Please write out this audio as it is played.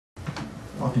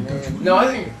No, I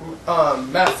think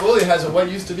Matt Foley has a what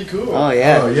used to be cool. Oh,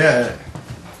 yeah. Oh, yeah.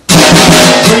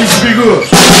 What used to be good?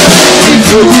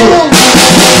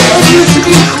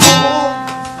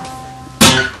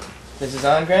 This is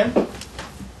on, Graham?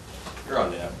 You're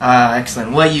on now.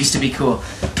 Excellent. What used to be cool?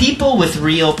 People with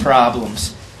real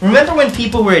problems. Remember when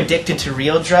people were addicted to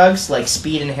real drugs like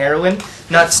speed and heroin,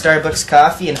 not Starbucks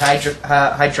coffee and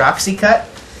hydroxycut?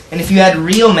 And if you had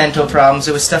real mental problems,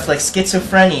 it was stuff like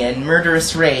schizophrenia and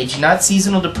murderous rage, not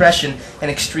seasonal depression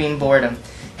and extreme boredom.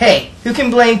 Hey, who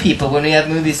can blame people when we have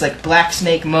movies like Black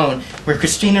Snake Moan, where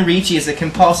Christina Ricci is a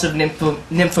compulsive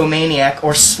nymphomaniac,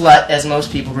 or slut as most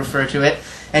people refer to it,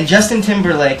 and Justin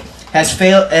Timberlake has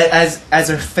failed as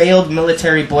a failed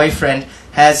military boyfriend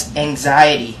has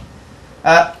anxiety.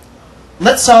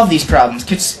 Let's solve these problems.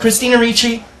 Christina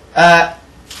Ricci,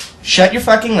 shut your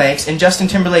fucking legs, and Justin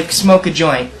Timberlake, smoke a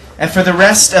joint. And for the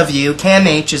rest of you, Cam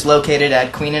H is located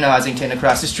at Queen and Ossington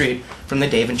across the street from the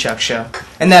Dave and Chuck Show.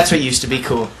 And that's what used to be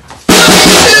cool.